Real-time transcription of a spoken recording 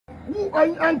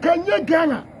and can you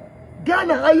Ghana?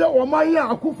 Ghana, aya omaya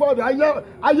Akufo Addo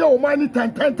aya omani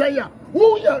 10 ya.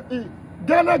 Who ya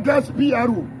Ghana gas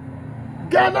PRO?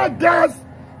 Ghana gas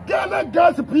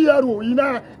PRO.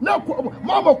 Ina na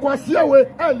mama kwasia we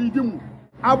elidimu.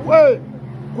 Abu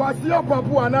kwasia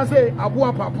papu anase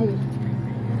abua papu.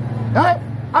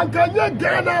 And can you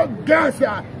Ghana gas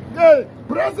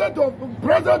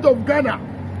president of Ghana?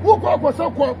 Who kwa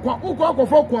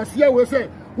kwasia we say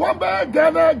one by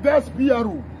Ghana gas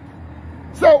PRO.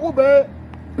 So ube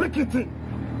picketing.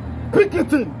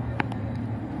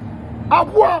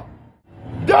 Abua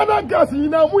Ghana gas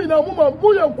ina mu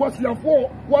ya kwasia for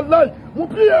wallahi mu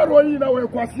PRO ina we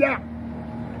kwasia.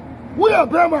 We are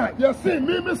Bema, you see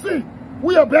me see.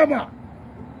 We are Bema.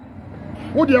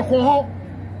 Wo de ko ho.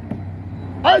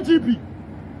 IGP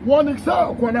one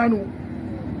isa kwananu.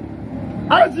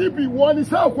 IGP one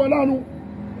isa kwananu.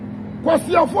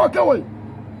 Kwasia for kewe.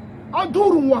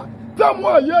 Andurunwa.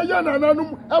 Tamwa ye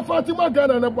nananum Fatima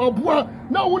Ghana na babua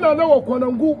na una na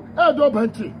wakwanangu edo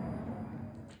banchi.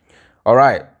 All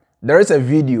right, there is a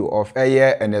video of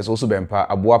Ernest Owusu Bempah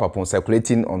Abua Papon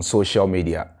circulating on social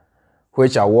media,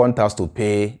 which I want us to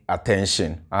pay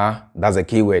attention. That's a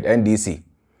keyword, NDC.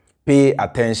 Pay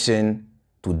attention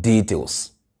to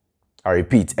details. I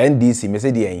repeat, NDC,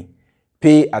 message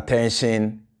pay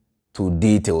attention to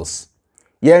details.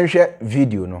 Share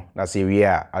video no, that's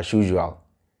area as usual.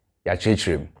 Ya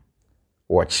chitrim.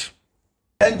 Watch.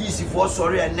 NDC for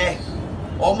sorry and ne.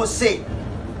 Almost say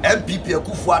NPP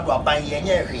Akufo Addo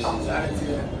abanyenye hwe.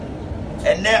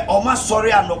 Ene oma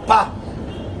sorry anopa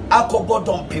akobo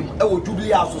dompem e wo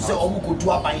Jubilee aso say omu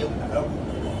kotu abanye.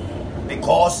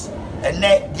 Because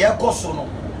ene de ekoso no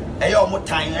eye omu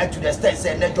tan to the extent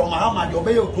say ene John Mahama de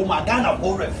obey okuma Ghana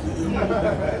for ref.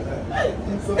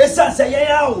 Esa say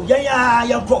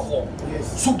ya profo.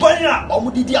 Subanya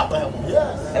omu didi aban.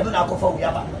 Eno na akofa wi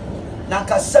aba. Na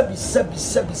nka sebi.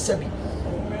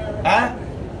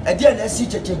 Edi NDC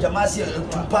cheche jamasi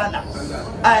tumpana.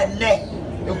 Ne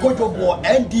ekojobo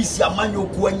NDC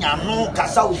amanyoku anya no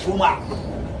kasa okuma.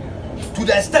 To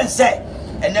the extent say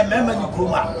ene memani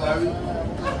kroma.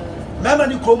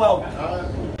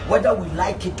 Whether we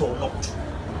like it or not.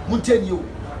 Muntenyo,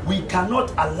 we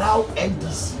cannot allow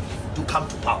NDC to come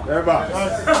to power.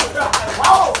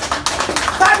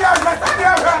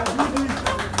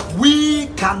 We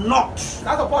cannot.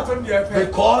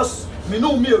 Because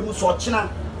me so china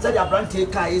said your brand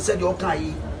said your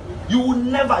kai. You will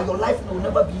never, your life will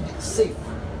never be safe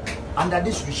under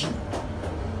this regime.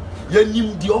 You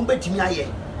nim the ombetimi aye.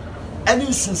 Any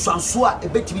sunsansua e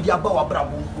betimi dia ba wa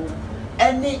brabo.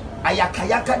 Any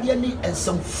ayakayaka de any and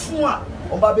some fua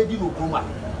oba bedi no kroma.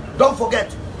 Don't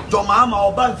forget, John Mahama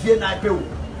oba fie na pe o.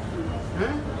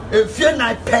 Fie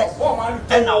na pe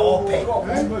e na o pe.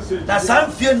 Na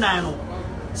san fie na no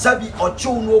sabi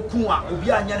ocho no ku a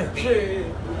obi anya ne hwe.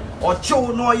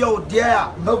 Ocho no ye o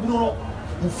dia mabunu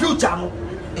no future no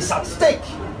is at stake.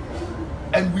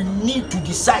 And we need to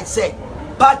decide say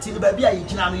party baby a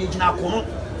yigina no yigina kono.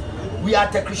 We are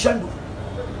at a crescendo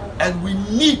and we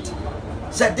need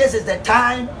say this is the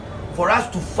time for us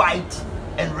to fight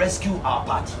and rescue our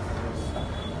party.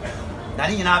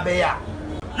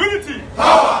 Unity,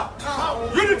 power!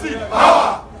 Unity,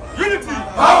 power! Unity,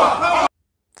 power!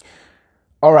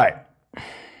 All right.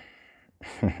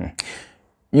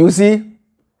 You see,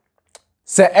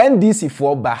 say NDC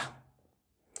for ba.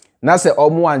 Na say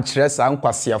omo ankyere sa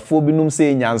nkwasiafo binum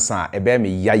say nyansa ebe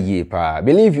me yaye pa.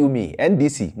 Believe you me,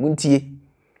 NDC muntie.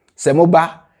 Se mo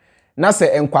ba na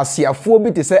say nkwasiafo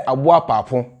bi te say aboa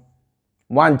papo.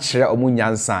 Mo ankyere omo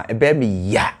nyansa ebe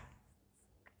me ya.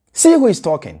 See who is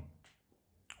talking.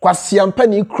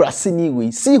 Kwasiampani krasini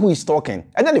we. See who is talking.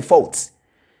 And then the fault.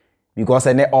 Because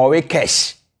ene always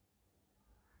cash.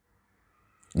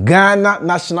 Ghana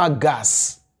National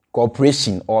Gas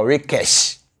Corporation or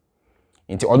cash.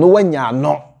 Inti ono wanya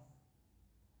no.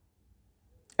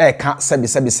 Ka sebi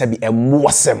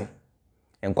emuasem.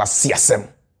 Enkwasiasem.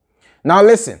 Now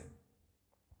listen.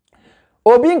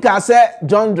 Obinka say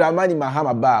John Dramani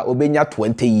Mahama ba obenya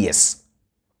 20 years.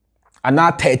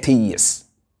 Ana 30 years.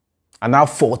 Ana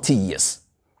 40 years.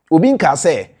 Obinka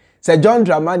say John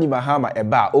Dramani Mahama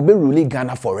eba obe rule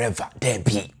Ghana forever. There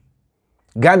be.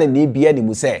 Ghana ni bia ni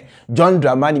mu say John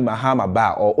Dramani Mahama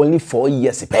ba or only 4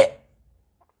 years pe.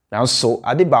 Now so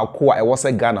ade ba ko a was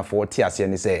Ghana for ase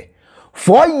ni say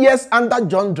 4 years under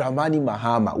John Dramani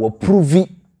Mahama will prove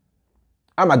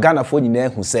ama Ghana for nyina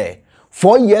hu say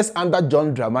 4 years under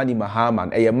John Dramani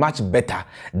Mahama are much better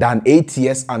than 8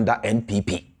 years under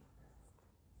NPP.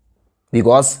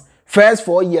 Because first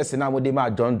 4 years na mo de ma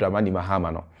John Dramani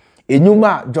Mahama no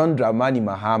Enyuma John Dramani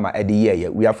Mahama at the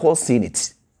year, we have all seen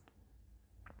it.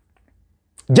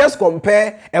 Just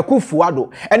compare Akufo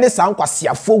Addo and the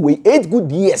Sankwasiafo with 8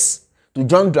 good years to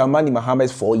John Dramani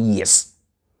Mahama's 4 years.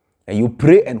 And you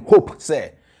pray and hope,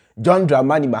 say, John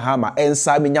Dramani Mahama and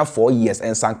Saminya 4 years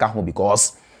and Sankaho,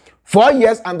 because 4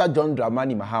 years under John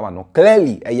Dramani Mahama, no,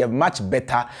 clearly, you have much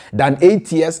better than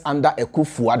 8 years under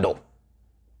Akufo Addo.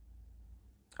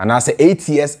 And I say 8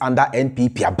 years under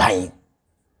NPP are buying.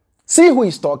 See who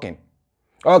is talking.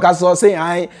 Or kaso say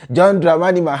I John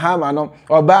Dramani Mahama no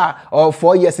oba or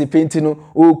 4 years painting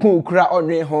no okun kura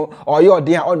onre ho or your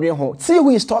dear onre ho. See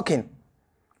who is talking.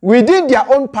 Within their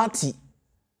own party,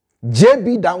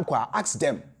 JB Dankwa, ask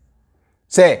them.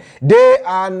 Say they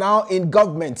are now in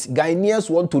government. Ghanaians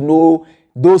want to know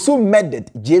those who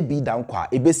murdered JB Dankwa.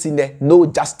 Ebesine, no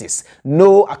justice,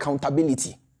 no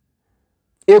accountability.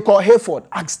 Eko Hayford,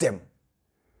 ask them.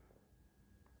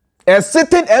 A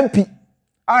certain MP,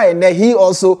 and he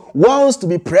also wants to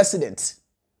be president.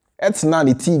 It's now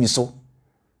the TV so.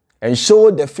 And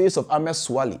show the face of Ernest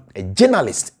Swali, a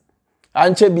journalist.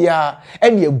 And Chebia,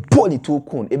 and a body to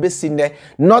kun, ebesine,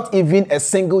 not even a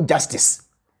single justice.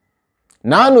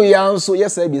 Now no yanso,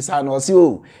 yes,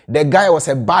 oh, the guy was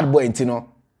a bad boy, you know.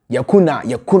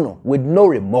 Yakuno, with no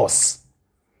remorse.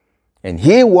 And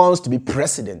he wants to be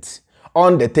president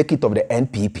on the ticket of the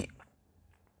NPP.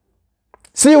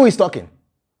 See who is talking.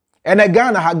 And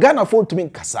Ghana phone to me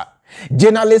kasa.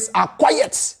 Journalists are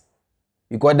quiet.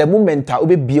 Because the moment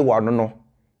ube biwa no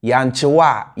ya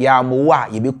nchewa ya mowa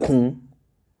yebe kun.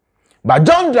 But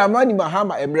John Dramani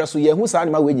Mahama emreso yehu sa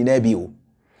anima we nyina bi o.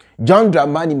 John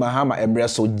Dramani Mahama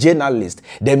emreso journalists,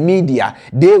 the media,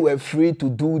 they were free to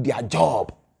do their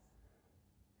job.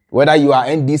 Whether you are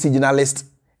NDC journalist,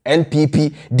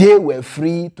 NPP, they were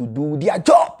free to do their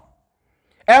job.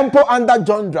 Empo under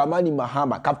John Dramani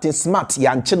Mahama, Captain Smart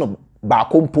yancheno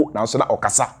bakompo na nsona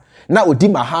okasa. Na odi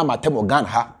Mahama temogan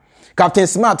ha. Captain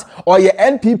Smart oye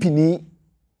NPP ni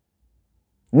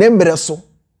nembreso.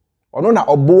 Ono na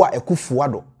oboa Akufo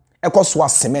Addo. Ekoswa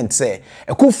cement say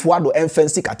Akufo Addo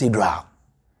enfensi cathedral.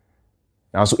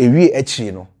 Na so ewie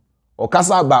echi no.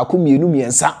 Okasa baako mienu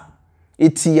miensa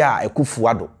etia Akufo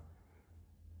Addo.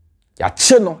 Ya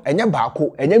cheno enye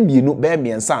baako enye mienu be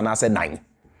miensa na se 9.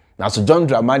 Now, so John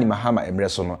Dramani Mahama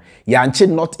emreso no, yanche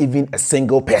not even a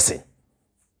single person.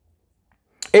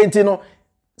 Enti no,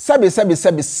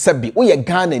 sebi, uye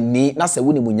Ghana ni, na se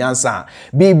wuni munyansa.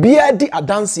 Bibia di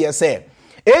adansi say,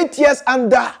 8 years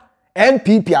under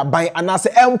NPP abai, anase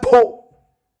empo.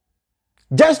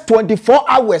 Just 24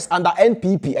 hours under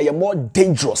NPP are more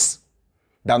dangerous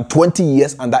than 20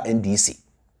 years under NDC.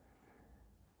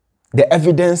 The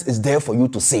evidence is there for you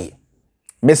to see.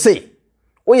 Me say,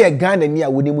 Oye Ghana ni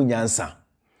awunimu nyansa.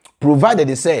 Provided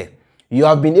they say you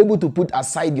have been able to put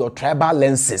aside your tribal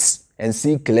lenses and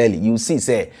see clearly. You see,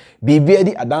 say,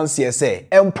 BBD Adansi say,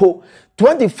 empo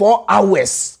 24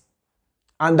 hours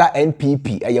under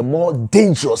NPP are more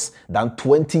dangerous than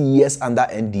 20 years under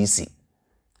NDC.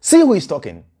 See who is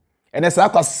talking. And it's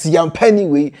like a siampeni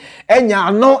way.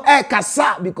 Enya no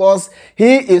kasa because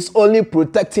he is only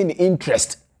protecting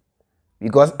interest.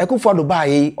 Because Akufo Addo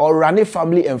bae or running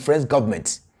family and friends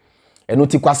government. And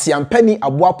utikwa siampeni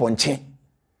abua ponche.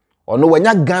 Or no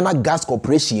wenya Ghana Gas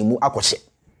Corporation mu akoshe.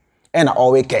 And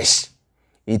always cash.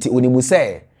 Iti unimu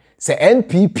say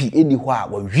NPP anywhere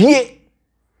we.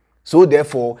 So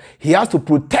therefore, he has to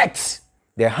protect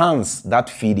the hands that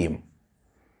feed him.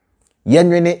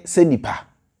 Yenwene se nipa.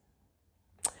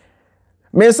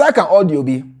 Mensa kan audio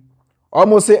bi.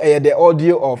 Almost say the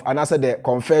audio of, and I said the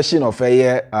confession of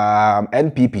a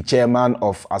NPP chairman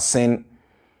of Assin.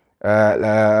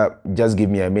 Just give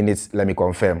me a minute. Let me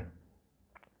confirm.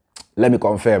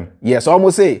 Yes,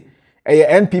 almost say a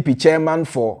NPP chairman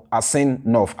for Assin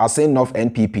North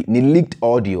NPP. Ni leaked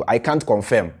audio. I can't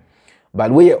confirm,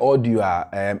 but we audio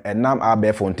and nam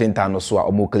abe fontaine tano so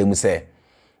omo claim say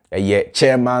a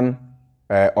chairman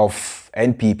of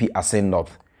NPP Assin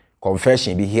North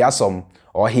confession. He has some.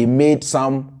 Or he made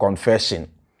some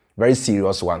confession, very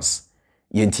serious ones.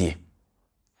 Yenti.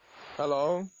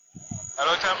 Hello.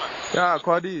 Hello, Chairman. Yeah,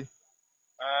 Cody.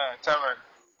 Chairman.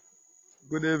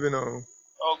 Good evening.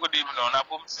 Oh, good evening. I'm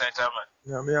from Chairman.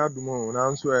 Yeah, me adumo. Na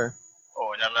answer.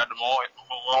 Oh, yeah, me adumo.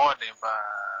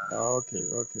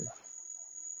 Okay.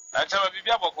 Chairman, bibi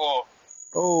aboko.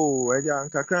 Oh, eja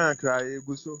nkakra nkra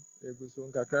eguso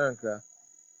nkakra nkra.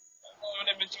 Oh,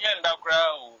 ne bitimi enda kra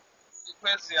o.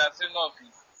 Kwesi Assin North.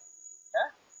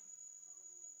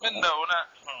 Minda una.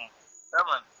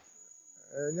 Chairman.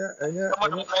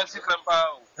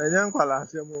 Enya nkwala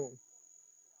asemo.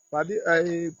 but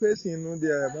I question no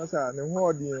there masa ne ho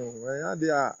odi no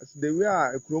dia the way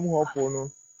a krom hofo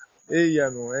no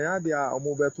no dia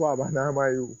omo beto abana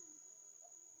amayo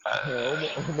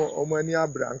omo ani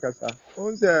abra nkasa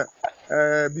on se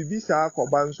bibisa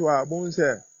akoba nso a bon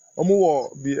se omo wo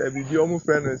bibi omo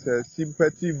friend se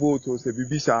sympathy vote o se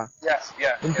bibisa yes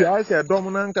nti I say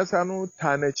dom na nkasa no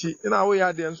tanachi na wo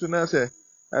ya de nso na se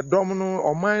dom no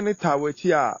oman ni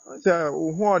tawachi a se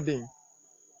ho odin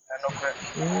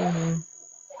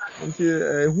nti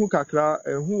ehu kakra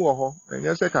ehu wo ho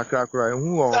enye se kakra kra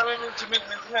ehu wo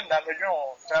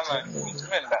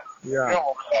yeah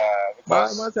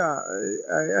but mata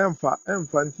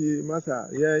emfa nti mata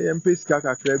ye mpesika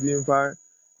kakra bi mfa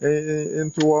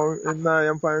into na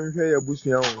emfa nhwe ya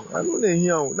busua ho anu na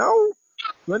ehia ho now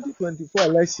 2024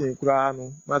 election kra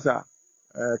no mata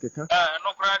keka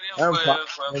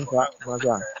emfa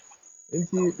mata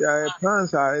nti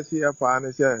plans a esi afa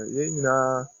na se ye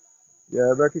nyina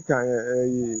ya bekika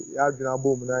ya adwena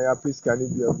bom na ya pesika ni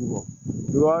bi agu ho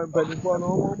do penifo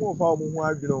no mo fa mo ho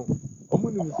adwena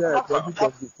omo nim se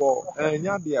 2024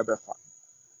 nya de abefa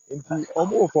nti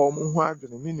omo fa mo ho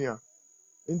adwena minua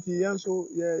nti yenso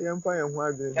ye mfa ye ho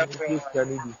adwena ni pesika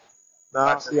ni bi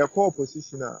na ye call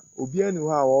position a obi ani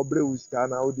ho a wo bre usika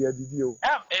na wo de adidi o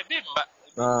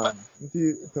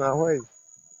nti tena hoi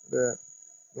de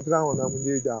mutra ho na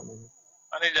munye ja mo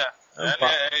manager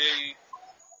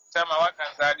Sama wakan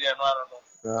sadi ya nwaro no.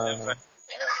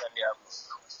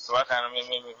 So wakan me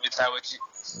tawachi.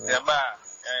 Deba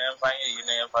ya mfanye yi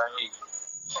na ya mfanye yi.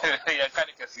 Ya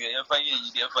kani kasi ya mfanye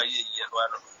yi ya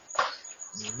nwaro.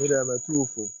 Me da ma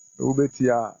tufu.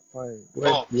 Ubetia fine.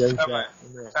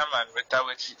 Sama me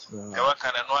tawachi. Ya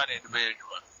wakan nwaro de be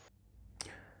juma.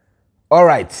 All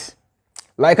right.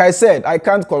 Like I said, I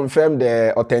can't confirm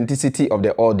the authenticity of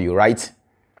the audio, right?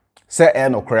 Say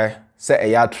enokre. Say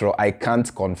ayatro, I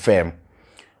can't confirm.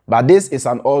 But this is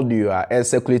an audio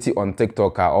circulating on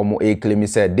TikTok. Omo claim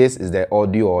said this is the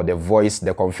audio or the voice,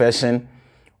 the confession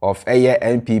of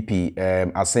NPP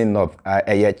Assin North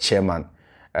Chairman.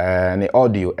 The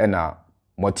audio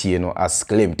Motieno as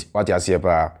claimed. What you say,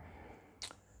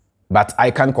 but I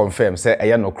can't confirm. Say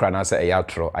ayano say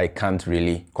ayatro, I can't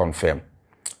really confirm.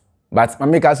 But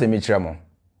mamika say mitremo.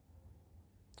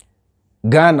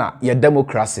 Ghana, your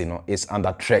democracy is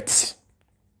under threat.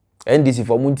 NDC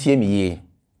for muntie mi.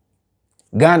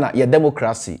 Ghana, your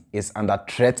democracy is under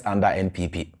threat under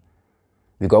NPP.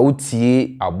 Because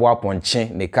utie abua ponche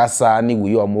ne kasa ni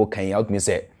wuyo omo kan out me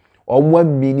say omo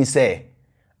mini say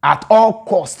at all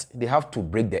cost they have to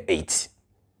break the 8.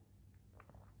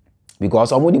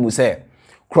 Because omo di mu say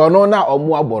krono na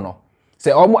omo abono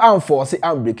say omo amforce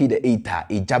am break the 8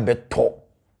 e jabeto.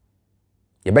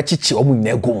 Ye be chichi omo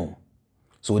nyegum.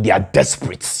 So they are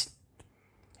desperate.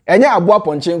 Enya abua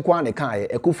ponche nkwa ne kan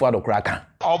Akufo Addo kraka.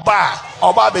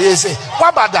 Oba be yese.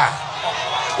 Wabada.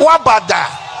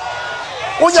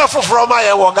 Unya foforo ma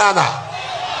ye wo Ghana.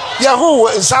 Ye hu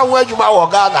nsanwo adwuma wo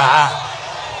Ghana.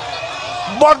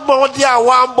 Bodmo dia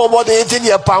wan bobo de tin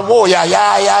ye pamo ya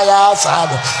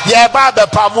sado. Ye ba be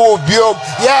pamo biom.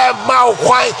 Ye ma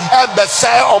kwan e be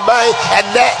se oman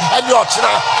ene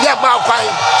otina. Ye ma kwan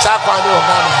sa kwan wo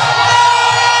Ghana.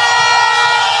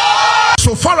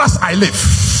 So far as I live,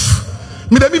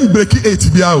 me dey be break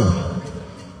 8 biao.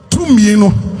 To me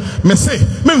no, me say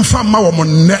me mfa ma wo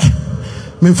monne,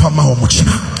 me mfa ma wo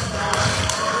mochina.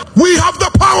 We have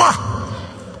the power.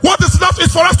 What is left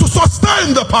is for us to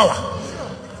sustain the power.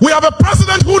 We have a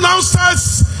president who now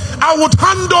says, I would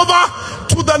hand over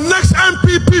to the next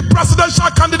NPP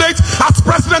presidential candidate as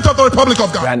president of the Republic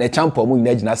of Ghana. Ran e champo mu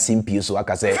nyina simpi so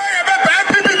aka say.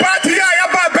 NPP party ya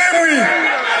ba bemwi.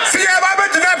 See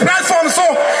platform so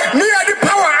near the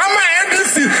power ama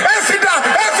NDC esida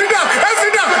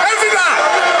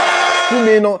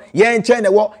tumi no ye nche ne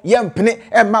wo ye mpene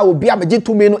e ma obi ameje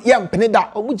tumi no ye mpene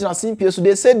da omugina simpie so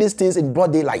they say these things in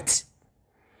broad daylight.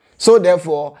 So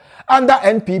therefore under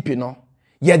NPP no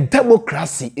your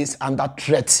democracy is under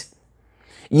threat,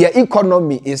 your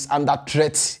economy is under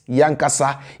threat,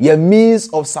 yankasa your means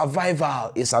of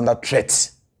survival is under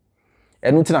threat.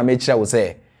 Enutina mecha wo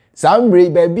say Samre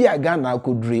baby a Ghana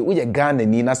kudri uye Ghana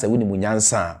ni na se wuni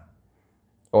munyansa.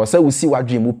 Or say we see what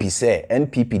dream upi say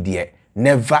NPP there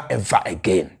never ever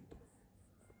again.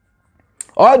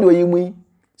 All the way you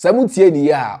Samutie ni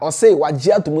ya or say what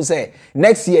jia to mu say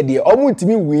next year there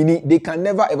omutimi winning they can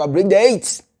never ever break the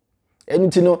 8.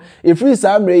 Enutino if we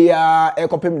Samre ya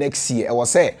ekopem next year or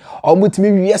say omutimi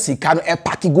wiye sika no e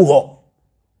paki go ho.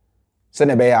 Se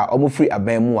ne be ya omu free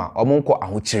aban mu a omu nko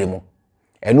ahokyere mu.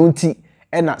 Enunti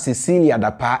Ena Cecilia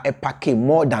Dapa packing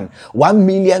more than $1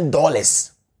 million.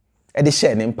 E de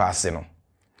share name passing no.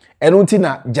 Enunti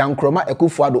na Jankroma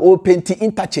Akufo Addo o penti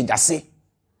interchange ase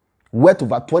worth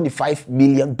over $25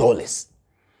 million.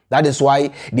 That is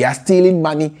why they are stealing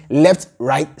money left,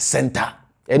 right, center.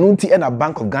 Enunti and a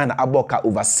Bank of Ghana aboka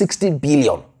over 60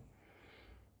 billion.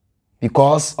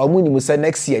 Because Omuni say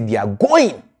next year they are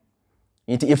going.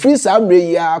 If we say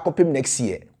kopim next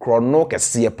year, chrono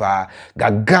kesiye pa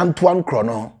gagantuan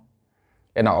chrono.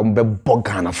 Ena ombe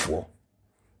bogana fo.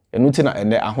 Enunti na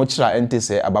ene ahochira ente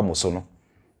se abamoso no.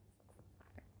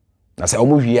 Na se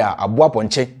omu hwie a aboa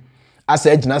ponche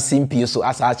asa agina simpi so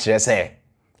asa akire se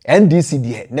NDC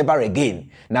de never again.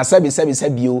 Na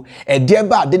sebi o e de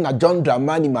ba de na John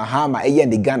Dramani Mahama eye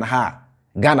ne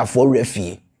Ghana for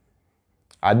refie.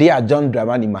 Ade a John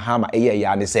Dramani Mahama eye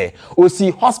ya ne se o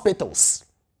si hospitals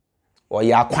o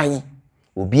ya kwan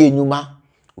obi enyuma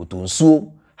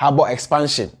otunsuo harbor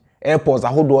expansion airports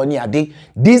ahodo ni ade.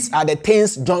 These are the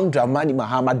things John Dramani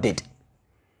Mahama did.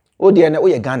 O de na o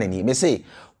ye Ghana ni me say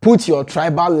put your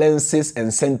tribal lenses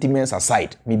and sentiments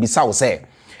aside. Mibisa wo say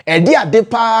edi ade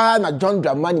pa na John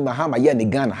Dramani Mahama ye ne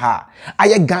Ghana ha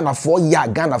aye Ghana for ya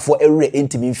Ghana for ere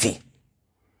intimi fi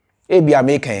ebi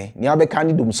amekan ni abeka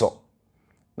ni dum so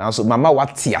na so mama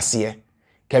wati ase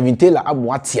Kevin Taylor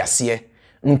amu ati ase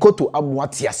Nkoto amu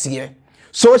ati ase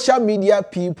social media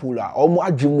people a omo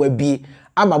adwemwa bi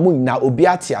ama mu nyina obi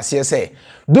ati ase se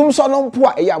dum so no mpo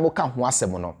a eya amoka ho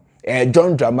asem no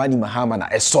John Dramani Mahama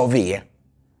na solve ye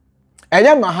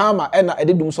enya Mahama ena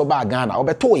ededum so ba Ghana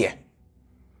obeto ye.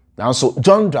 Now so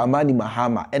John Dramani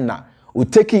Mahama ena will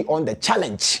take on the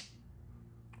challenge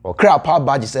or crap power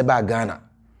badge se ba Ghana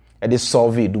e de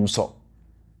solve dum so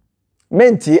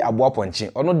menti aboa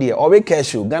ponche ono de o we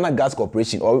cash Ghana Gas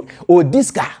Corporation or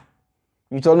this guy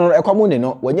you don't know ekwamo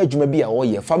no wanya dwuma bi a o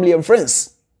ye family and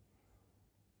friends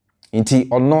inti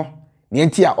ono ne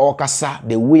enti a o kasa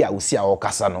the way a usi a o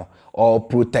kasa no or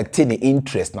protecting the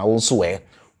interest na also where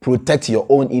protect your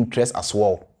own interest as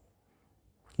well.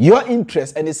 Your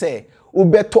interest and they say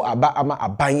ubeto aba ama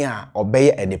abanya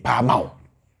obeye enipa ama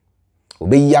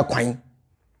obeyi akwan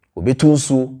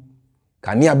obetunsu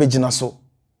kani abegina so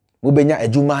ubenya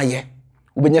adwuma ye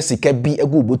ubenya sika bi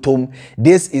egu botom.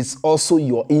 This is also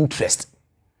your interest.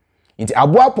 Inti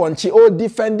aboa ponchi o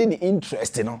defending the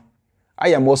interest, you know.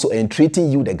 I am also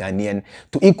entreating you the Ghanaian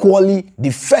to equally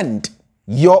defend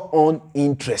your own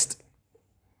interest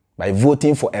by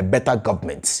voting for a better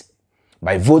government,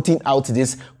 by voting out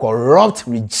this corrupt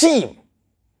regime.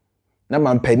 Na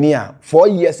mampenia 4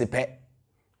 years epe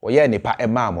oye nipa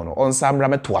emamo no onsamra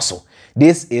metwaso.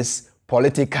 This is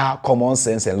political common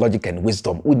sense and logic and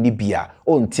wisdom. Unibia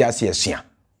ontiasi esua.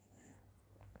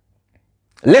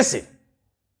 Listen.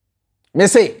 Me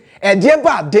say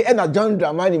Edieba de ena John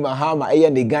Dramani Mahama eye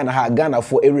ne Ghana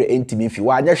for area intimi fi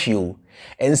wa anya hwe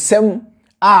ensem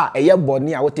eye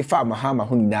boni a wote fa Mahama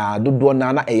ho nyina dodo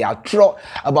na eye atro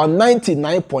about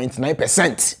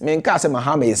 99.9%. Me nka se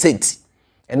Mahama ye sent.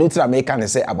 And ultra American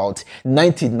say about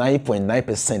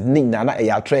 99.9% ni na eye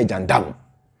atro ejandam.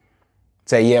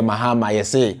 Say ye Mahama ye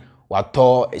say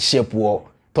wato shape wo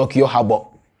Tokyo Harbor.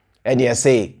 And ye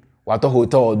say wato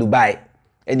hotel Dubai.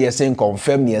 And you're saying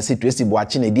confirm near situation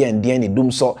watching a and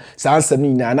doom so sans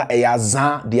na they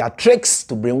are tricks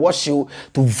to brainwash you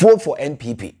to vote for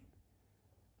NPP.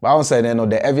 But I say no,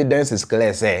 the evidence is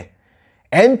clear. Say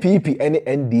NPP and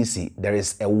NDC, there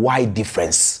is a wide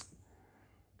difference.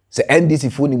 Say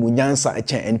NDC for ni munyansa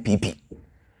echen NPP.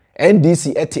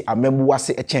 NDC eti amembu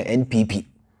wase echen NPP.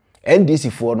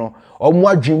 NDC for no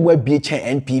omwa dreamwe bi echen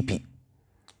NPP.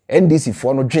 NDC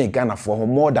for no drink Ghana for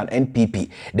more than NPP.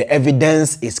 The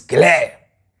evidence is clear.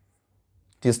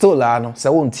 It's still no say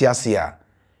won tiasia.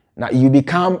 Now you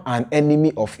become an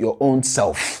enemy of your own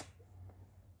self.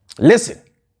 Listen.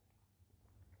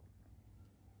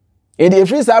 In the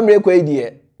free Sam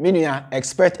idea, meaning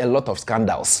expect a lot of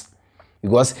scandals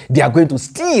because they are going to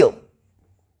steal.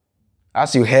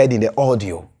 As you heard in the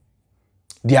audio,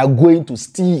 they are going to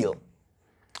steal.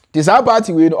 This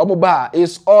party with Omoba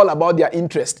is all about their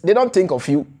interest. They don't think of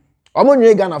you.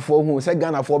 Omonye Ghana for who say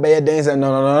Ghana for better dance and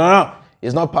no.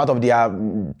 It's not part of their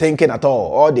thinking at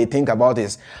all. All they think about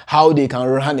is how they can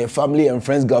run a family and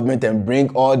friends government and bring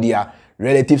all their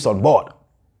relatives on board.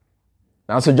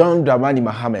 Now so John Dramani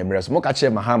Mahama Emirates, Mokache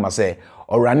Mahama say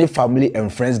or run a family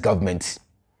and friends government.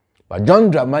 But John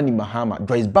Dramani Mahama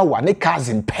Joyce Bawa ne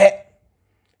cousin pet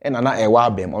and ana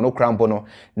ewabem ono crampono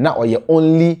na oye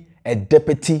only a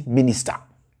deputy minister.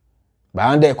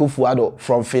 But Akufo Addo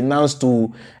from finance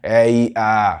to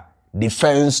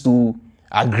defense to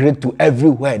agree to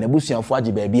everywhere.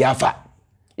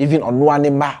 Even on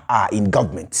one are in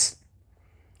government.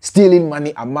 Stealing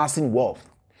money, amassing wealth,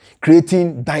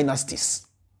 creating dynasties.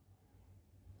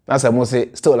 na se mo se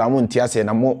still amu ntia se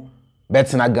na mo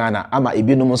betina Ghana ama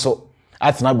ebinom so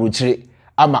atena brochire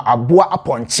ama aboa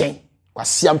aponchen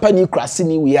kwasiampa ni krase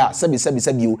ni wi a sebi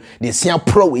o de sia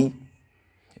pro we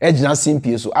ejina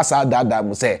simpie so asa dada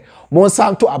mo se mo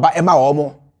santo aba ema wo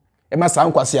mo ema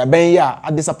san kwasia ben ya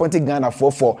a disappointed Ghana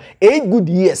for 8 good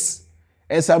years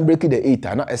and some break the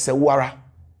 8 na ese wara.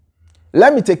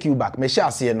 Let me take you back. Me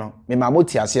share say no me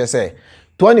mamoti ase say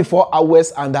 24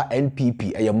 hours under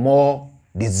NPP are more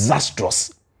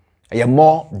disastrous, are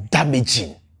more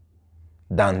damaging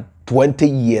than 20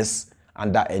 years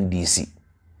under NDC.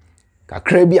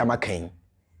 Kakra bi amakan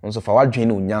nso fa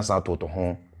wadwen unyansa toto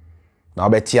ho na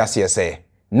obeti ase say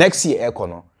next year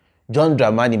ekono John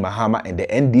Dramani Mahama and the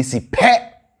NDC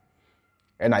pair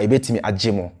and I bet me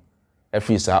ajimo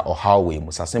every sa or how we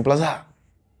musa simple as that.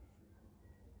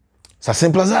 So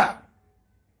simple as that.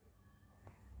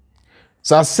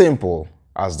 So simple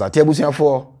as that. Tebusia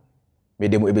for me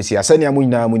demo ebesi asani amu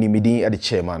nyina amu ni midi at the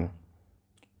chairman.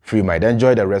 Freemind.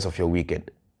 Enjoy the rest of your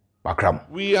weekend. Bakram.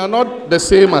 We are not the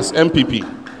same as MPP.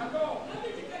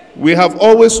 We have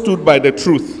always stood by the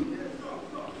truth.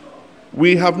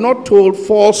 We have not told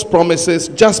false promises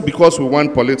just because we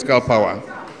want political power.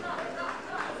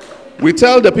 We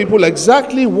tell the people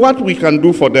exactly what we can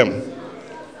do for them.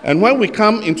 And when we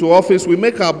come into office, we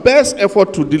make our best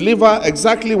effort to deliver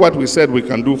exactly what we said we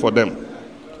can do for them.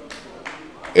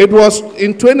 It was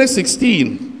in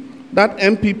 2016 that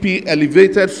MPP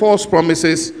elevated false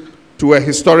promises to a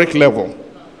historic level.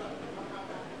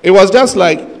 It was just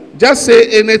like, just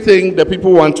say anything the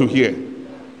people want to hear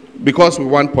because we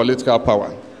want political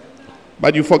power.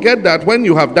 But you forget that when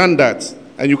you have done that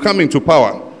and you come into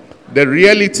power, the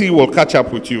reality will catch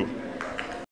up with you.